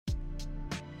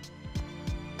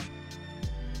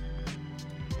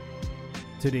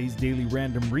Today's daily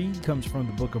random read comes from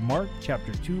the book of Mark,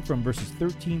 chapter 2, from verses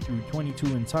 13 through 22,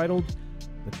 entitled,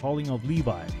 The Calling of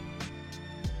Levi.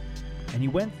 And he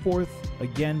went forth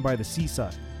again by the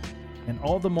seaside, and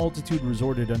all the multitude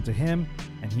resorted unto him,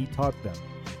 and he taught them.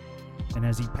 And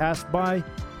as he passed by,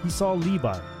 he saw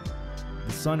Levi,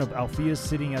 the son of Alphaeus,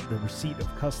 sitting at the receipt of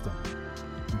custom,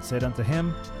 and said unto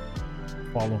him,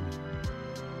 Follow me.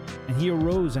 And he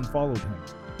arose and followed him.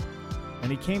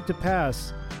 And it came to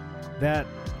pass that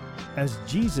as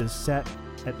Jesus sat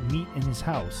at meat in his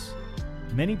house,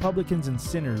 many publicans and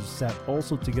sinners sat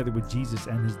also together with Jesus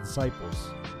and his disciples.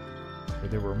 For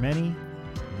there were many,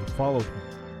 and they followed him.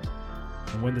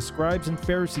 And when the scribes and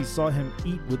Pharisees saw him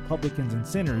eat with publicans and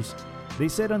sinners, they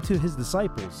said unto his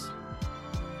disciples,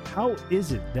 How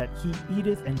is it that he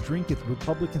eateth and drinketh with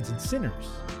publicans and sinners?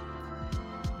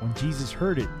 When Jesus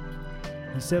heard it,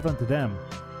 he said unto them,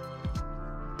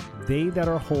 They that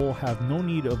are whole have no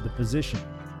need of the physician,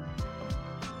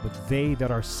 but they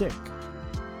that are sick.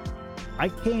 I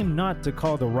came not to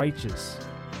call the righteous,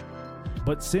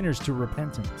 but sinners to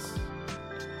repentance.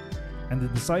 And the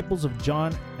disciples of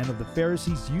John and of the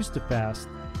Pharisees used to fast,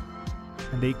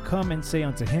 and they come and say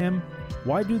unto him,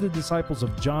 Why do the disciples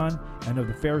of John and of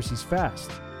the Pharisees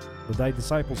fast, but thy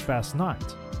disciples fast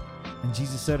not? And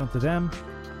Jesus said unto them,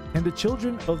 Can the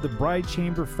children of the bride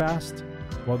chamber fast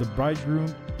while the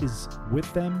bridegroom is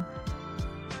with them?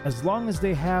 As long as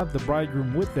they have the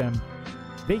bridegroom with them,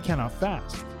 they cannot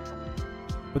fast.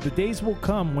 But the days will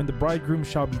come when the bridegroom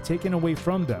shall be taken away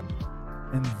from them,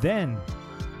 and then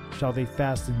shall they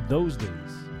fast in those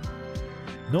days.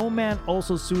 No man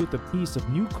also seweth a piece of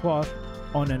new cloth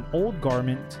on an old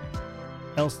garment,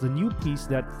 else the new piece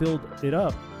that filled it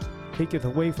up taketh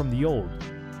away from the old,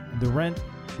 and the rent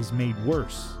is made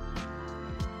worse.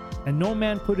 And no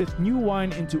man putteth new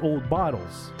wine into old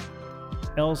bottles,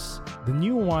 else the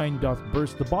new wine doth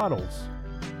burst the bottles,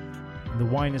 and the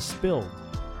wine is spilled,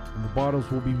 and the bottles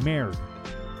will be marred.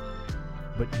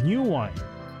 But new wine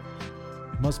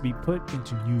must be put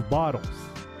into new bottles.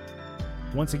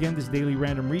 Once again, this daily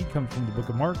random read comes from the book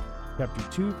of Mark, chapter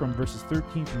 2, from verses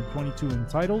 13 through 22,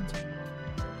 entitled,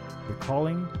 The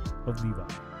Calling of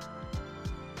Levi.